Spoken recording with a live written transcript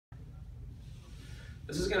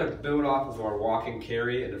This is going to build off of our walking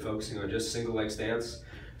carry into focusing on just single leg stance.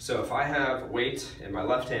 So if I have weight in my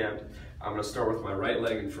left hand, I'm going to start with my right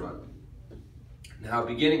leg in front. Now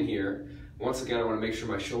beginning here, once again I want to make sure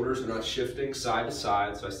my shoulders are not shifting side to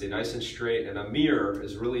side, so I stay nice and straight, and a mirror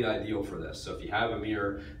is really ideal for this. So if you have a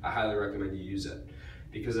mirror, I highly recommend you use it.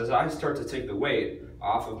 Because as I start to take the weight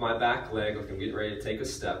off of my back leg, like I'm getting ready to take a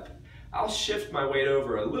step, I'll shift my weight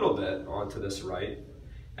over a little bit onto this right,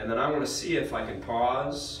 and then I want to see if I can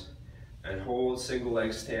pause and hold single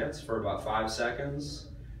leg stance for about 5 seconds,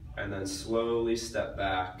 and then slowly step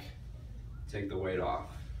back, take the weight off.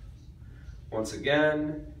 Once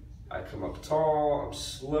again, I come up tall, I'm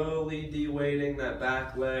slowly de-weighting that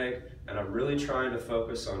back leg, and I'm really trying to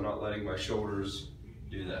focus on not letting my shoulders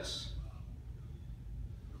do this.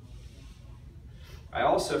 I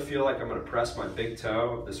also feel like I'm going to press my big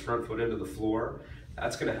toe of this front foot into the floor.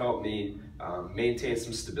 That's going to help me maintain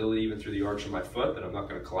some stability even through the arch of my foot, that I'm not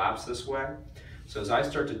going to collapse this way. So as I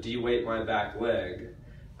start to de-weight my back leg,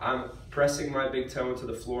 I'm pressing my big toe into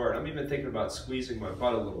the floor, and I'm even thinking about squeezing my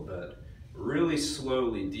butt a little bit. Really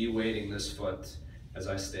slowly de-weighting this foot as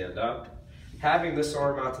I stand up. Having this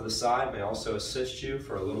arm out to the side may also assist you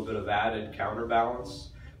for a little bit of added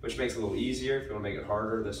counterbalance, which makes it a little easier. If you want to make it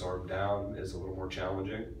harder, this arm down is a little more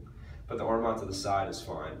challenging, but the arm out to the side is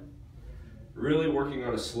fine. Really working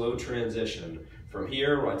on a slow transition from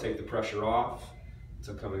here where I take the pressure off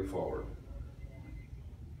to coming forward.